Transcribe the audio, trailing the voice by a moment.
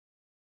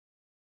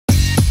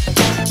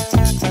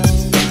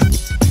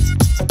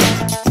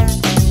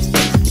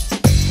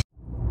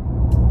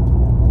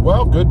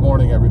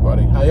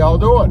y'all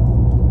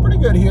doing? Pretty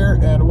good here,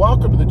 and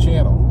welcome to the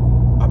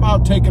channel. I'm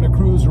out taking a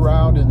cruise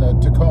around in the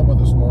Tacoma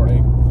this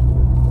morning,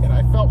 and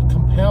I felt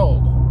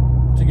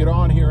compelled to get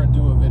on here and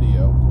do a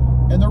video.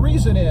 And the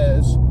reason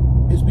is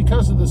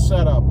because of the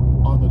setup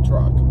on the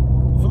truck.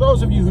 For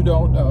those of you who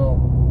don't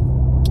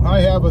know, I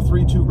have a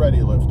 3.2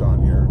 Ready Lift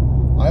on here.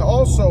 I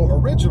also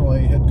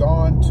originally had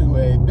gone to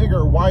a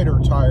bigger,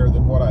 wider tire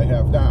than what I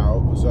have now.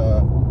 It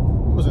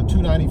was a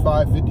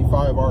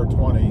 295/55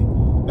 R20.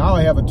 Now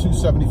I have a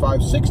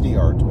 275/60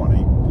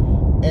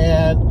 R20.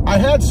 And I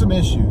had some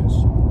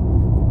issues.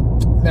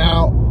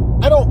 Now,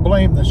 I don't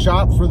blame the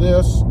shop for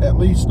this, at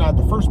least not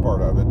the first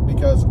part of it,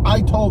 because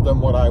I told them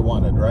what I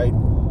wanted, right?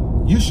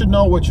 You should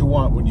know what you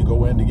want when you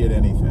go in to get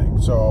anything.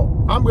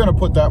 So I'm going to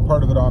put that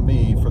part of it on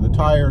me for the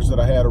tires that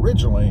I had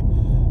originally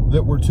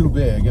that were too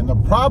big. And the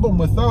problem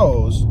with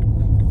those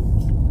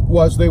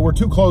was they were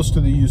too close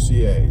to the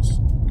UCAs.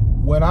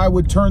 When I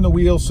would turn the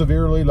wheel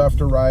severely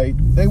left or right,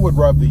 they would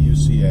rub the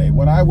UCA.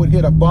 When I would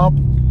hit a bump,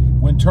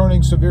 when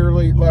turning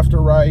severely left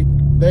or right,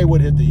 they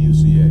would hit the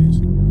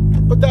UCAs.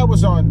 But that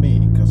was on me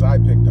because I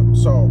picked them.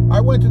 So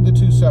I went to the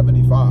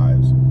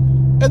 275s,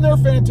 and they're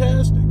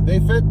fantastic. They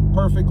fit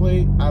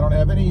perfectly. I don't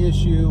have any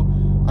issue.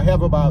 I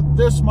have about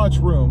this much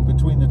room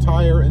between the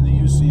tire and the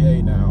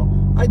UCA now.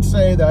 I'd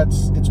say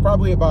it's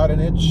probably about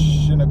 1.25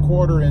 inches,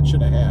 1.5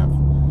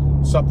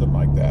 inches, something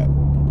like that.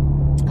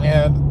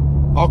 And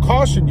I'll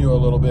caution you a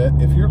little bit.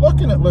 If you're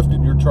looking at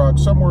lifting your truck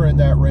somewhere in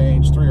that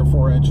range, 3 or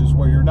 4 inches,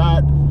 where you're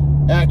not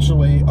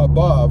actually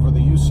above, or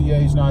the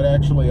UCA is not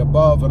actually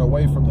above and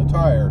away from the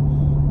tire,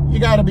 you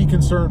got to be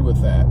concerned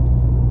with that.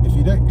 If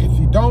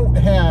you don't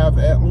have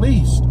at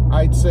least,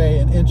 I'd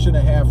say, 1.5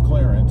 inches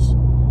clearance,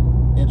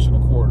 1.25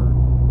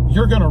 inches,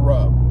 you're going to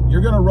rub.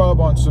 You're going to rub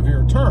on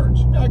severe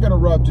turns. You're not going to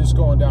rub just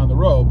going down the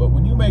road, but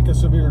when you make a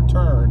severe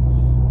turn,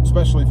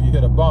 especially if you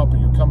hit a bump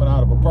and you're coming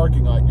out of a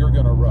parking lot, you're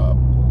going to rub.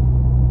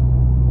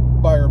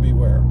 Buyer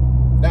beware.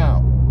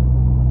 Now,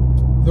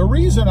 the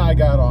reason I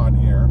got on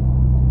here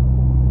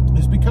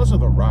is because of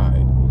the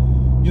ride.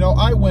 You know,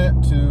 I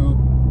went to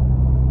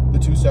the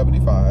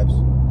 275s,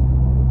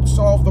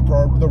 solved the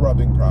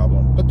rubbing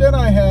problem, but then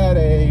I had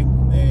a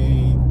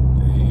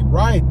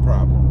ride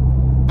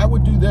problem. I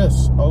would do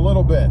this a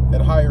little bit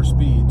at higher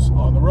speeds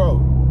on the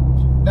road.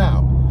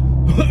 Now,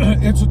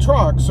 it's a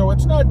truck, so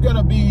it's not going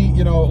to be,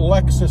 you know,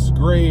 Lexus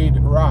grade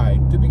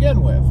ride to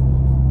begin with,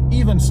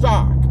 even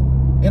stock.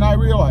 And I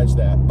realize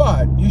that,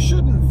 but you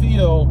shouldn't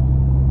feel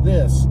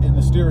this in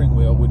the steering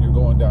wheel when you're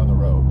going down the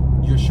road.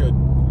 You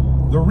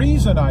shouldn't. The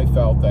reason I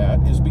felt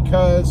that is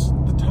because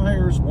the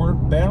tires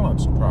weren't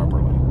balanced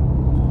properly.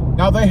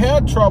 Now, they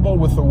had trouble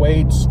with the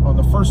weights on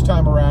the first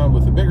time around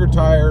with the bigger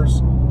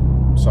tires.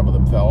 Some of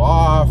them fell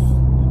off.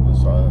 It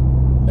was a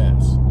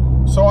mess.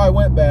 So I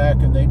went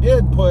back, and they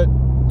did put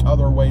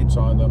other weights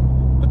on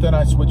them, but then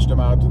I switched them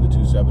out to the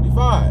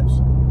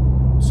 275s.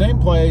 Same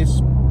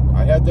place.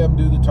 I had them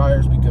do the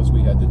tires because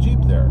we had the Jeep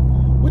there,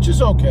 which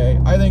is okay.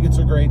 I think it's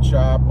a great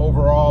shop.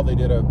 Overall, they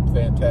did a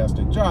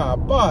fantastic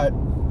job, but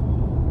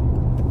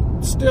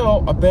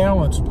still a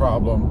balance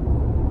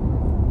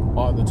problem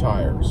on the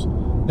tires.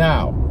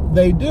 Now,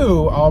 they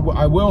do,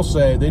 I will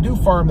say, they do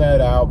farm that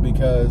out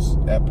because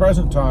at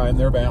present time,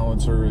 their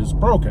balancer is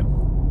broken.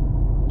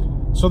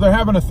 So they're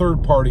having a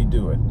third party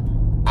do it.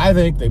 I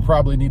think they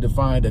probably need to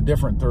find a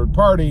different third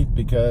party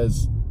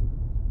because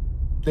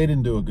they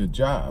didn't do a good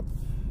job.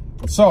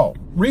 So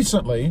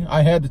recently,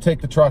 I had to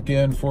take the truck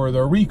in for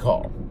the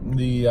recall,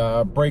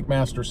 the brake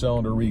master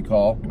cylinder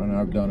recall, and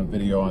I've done a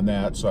video on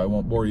that, so I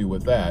won't bore you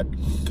with that.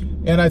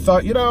 And I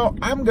thought, you know,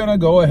 I'm gonna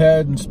go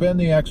ahead and spend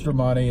the extra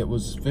money, it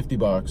was 50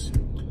 bucks,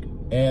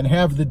 and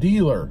have the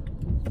dealer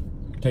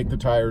take the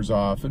tires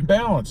off and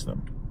balance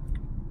them.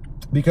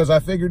 Because I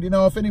figured, you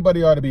know, if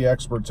anybody ought to be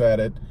experts at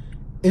it,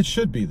 it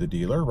should be the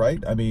dealer,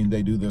 right? I mean,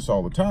 they do this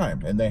all the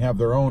time, and they have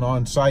their own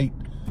on-site,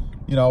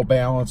 you know,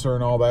 balancer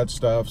and all that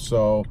stuff,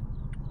 so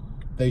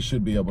they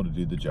should be able to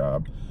do the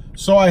job.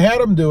 So I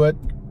had them do it,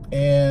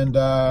 and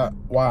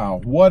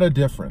wow, what a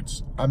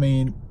difference. I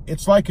mean,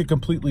 it's like a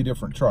completely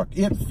different truck.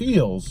 It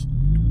feels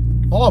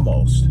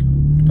almost,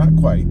 not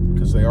quite,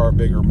 because they are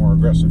bigger, more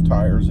aggressive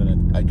tires,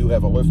 and I do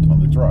have a lift on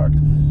the truck,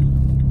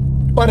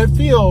 but it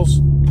feels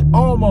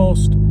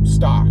almost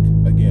stock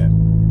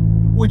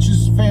again, which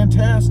is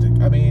fantastic.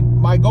 I mean,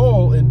 my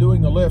goal in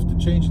doing the lift and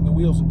changing the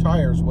wheels and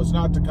tires was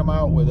not to come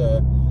out with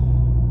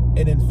an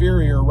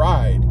inferior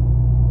ride,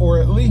 or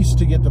at least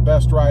to get the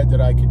best ride that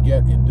I could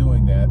get in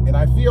doing that. And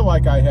I feel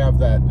like I have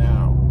that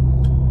now.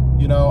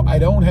 You know, I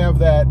don't have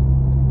that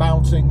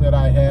bouncing that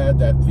I had,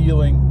 that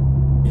feeling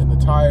in the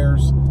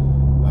tires.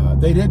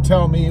 They did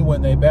tell me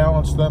when they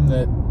balanced them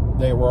that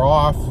they were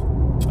off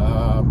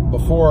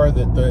before,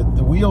 that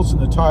the wheels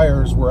and the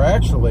tires were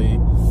actually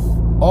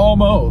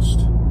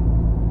almost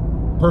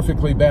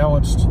perfectly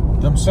balanced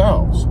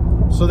themselves.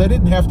 So they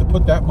didn't have to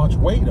put that much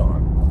weight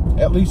on,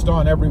 at least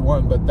on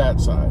everyone but that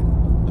side.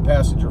 The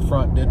passenger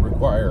front did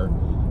require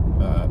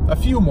a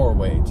few more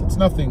weights. It's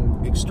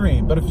nothing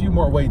extreme, but a few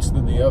more weights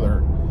than the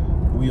other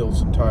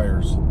wheels and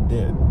tires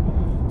did.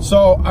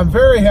 So I'm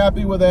very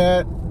happy with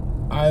that.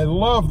 I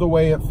love the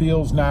way it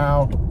feels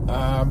now.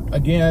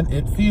 Again,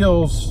 it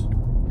feels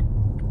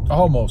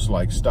almost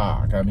like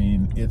stock. I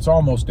mean, it's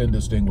almost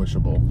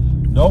indistinguishable.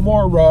 No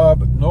more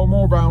rub, no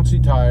more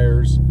bouncy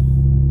tires.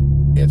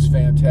 It's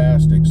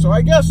fantastic. So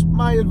I guess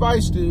my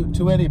advice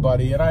to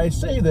anybody, and I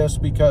say this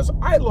because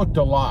I looked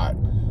a lot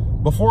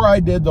before I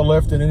did the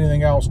lift and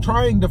anything else,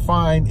 trying to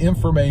find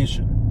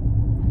information,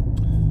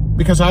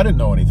 because I didn't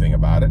know anything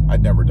about it.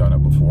 I'd never done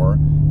it before.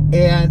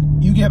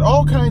 And you get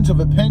all kinds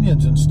of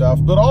opinions and stuff,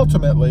 but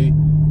ultimately,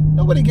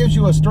 nobody gives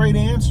you a straight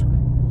answer.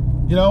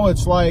 You know,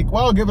 it's like,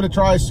 well, give it a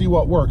try, see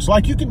what works.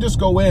 Like, you can just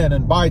go in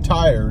and buy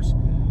tires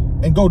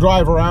and go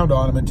drive around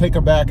on them and take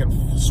them back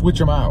and switch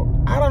them out.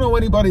 I don't know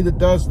anybody that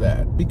does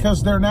that,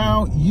 because they're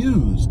now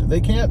used.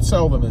 They can't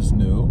sell them as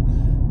new.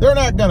 They're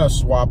not going to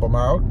swap them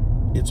out.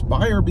 It's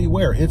buyer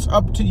beware. It's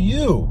up to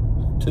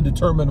you to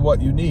determine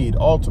what you need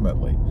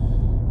ultimately,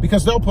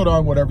 because they'll put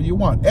on whatever you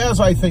want, as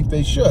I think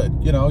they should.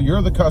 You know,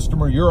 you're the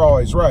customer. You're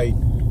always right,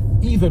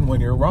 even when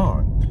you're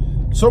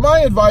wrong. So my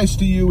advice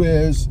to you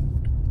is,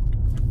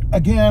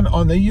 again,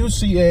 on the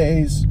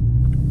UCAs,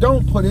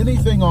 don't put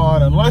anything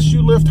on unless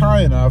you lift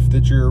high enough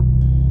that you're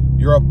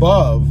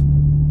above,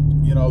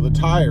 you know, the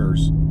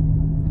tires.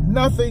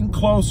 Nothing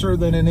closer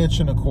than 1.25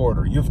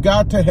 inches. You've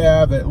got to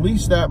have at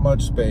least that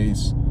much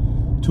space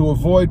to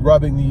avoid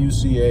rubbing the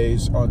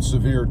UCAs on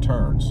severe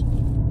turns.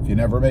 If you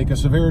never make a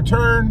severe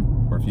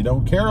turn, or if you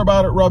don't care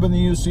about it rubbing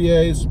the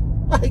UCAs,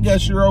 I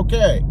guess you're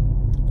okay.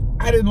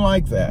 I didn't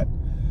like that.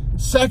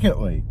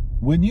 Secondly,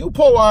 when you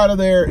pull out of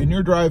there and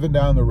you're driving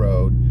down the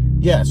road,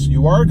 yes,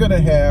 you are going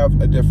to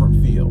have a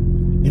different feel.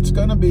 It's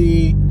going to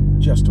be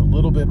just a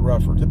little bit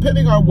rougher,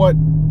 depending on what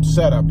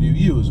setup you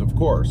use, of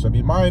course. I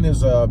mean, mine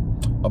is a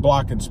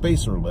block and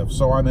spacer lift,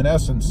 so I'm in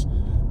essence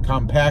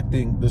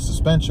compacting the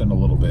suspension a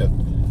little bit.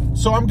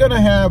 So I'm going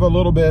to have a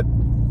little bit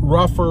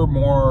rougher,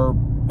 more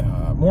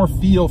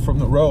feel from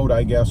the road,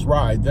 I guess,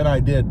 ride than I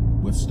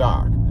did with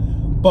stock.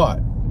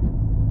 But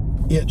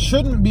it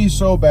shouldn't be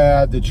so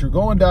bad that you're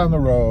going down the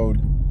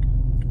road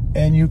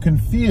and you can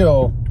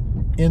feel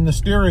in the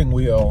steering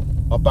wheel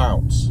a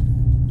bounce.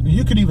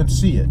 You could even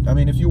see it. I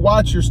mean, if you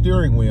watch your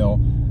steering wheel,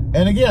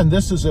 and again,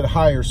 this is at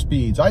higher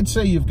speeds, I'd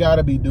say you've got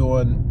to be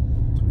doing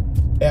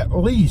at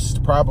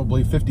least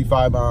probably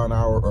 55 mile an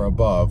hour or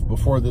above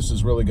before this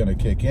is really going to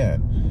kick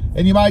in.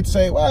 And you might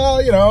say,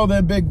 well, you know,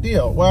 then big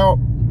deal. Well,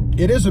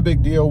 it is a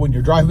big deal when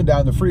you're driving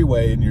down the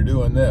freeway and you're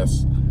doing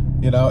this.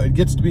 You know, it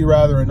gets to be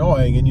rather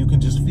annoying, and you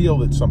can just feel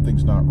that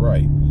something's not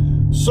right.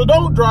 So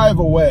don't drive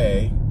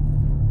away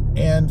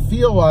and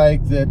feel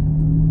like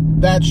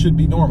that should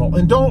be normal.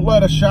 And don't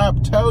let a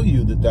shop tell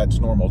you that that's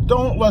normal.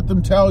 Don't let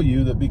them tell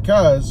you that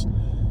because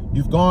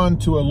you've gone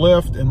to a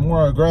lift and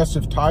more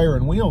aggressive tire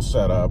and wheel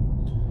setup,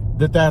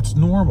 that's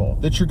normal,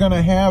 that you're going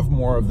to have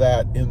more of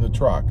that in the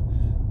truck.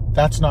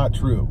 That's not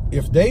true.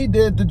 If they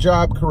did the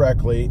job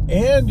correctly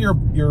and your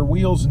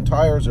wheels and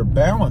tires are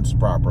balanced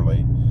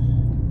properly,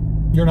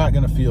 you're not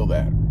going to feel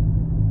that.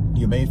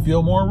 You may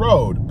feel more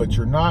road, but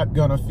you're not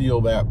going to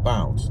feel that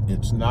bounce.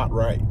 It's not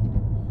right.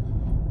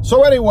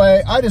 So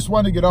anyway, I just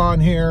want to get on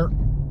here,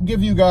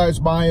 give you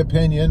guys my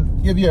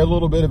opinion, give you a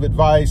little bit of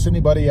advice,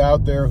 anybody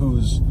out there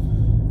who's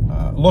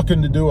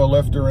looking to do a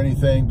lift or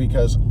anything,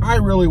 because I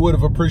really would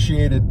have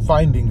appreciated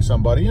finding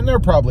somebody, and they're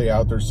probably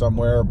out there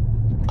somewhere,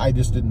 I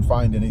just didn't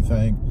find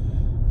anything,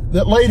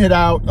 that laid it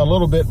out a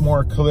little bit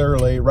more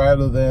clearly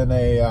rather than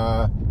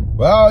a,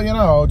 well, you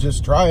know,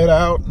 just try it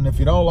out, and if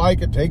you don't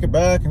like it, take it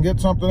back and get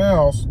something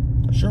else.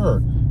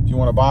 Sure, if you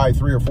want to buy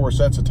 3 or 4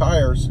 sets of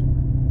tires,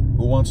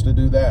 who wants to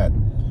do that?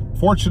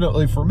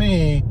 Fortunately for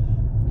me,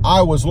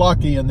 I was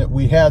lucky in that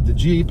we had the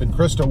Jeep, and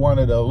Krista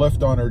wanted a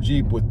lift on her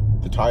Jeep with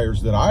the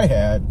tires that I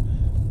had,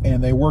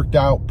 and they worked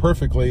out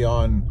perfectly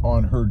on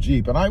her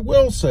Jeep. And I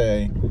will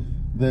say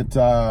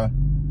that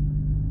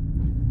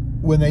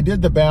when they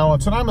did the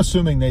balance, and I'm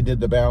assuming they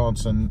did the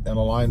balance and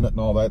alignment and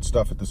all that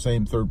stuff at the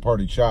same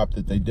third-party shop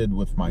that they did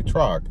with my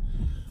truck,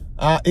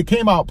 it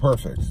came out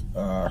perfect.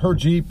 Her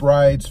Jeep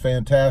rides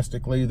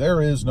fantastically.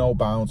 There is no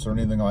bounce or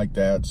anything like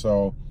that,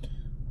 so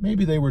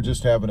maybe they were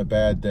just having a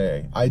bad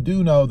day. I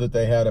do know that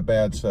they had a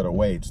bad set of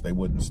weights. They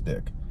wouldn't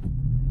stick.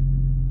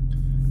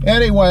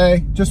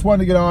 Anyway, just wanted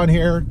to get on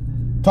here,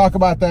 talk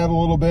about that a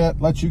little bit,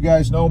 let you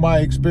guys know my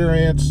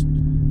experience.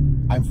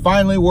 I'm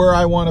finally where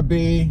I want to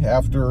be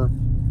after,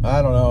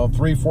 I don't know,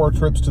 3-4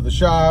 trips to the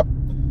shop,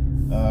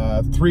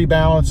 3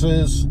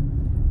 balances.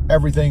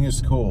 Everything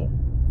is cool.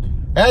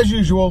 As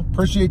usual,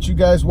 appreciate you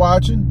guys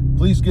watching.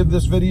 Please give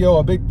this video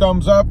a big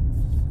thumbs up.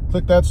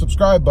 Click that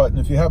subscribe button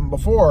if you haven't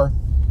before.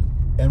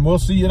 And we'll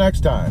see you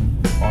next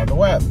time on the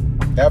web.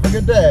 Have a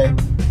good day.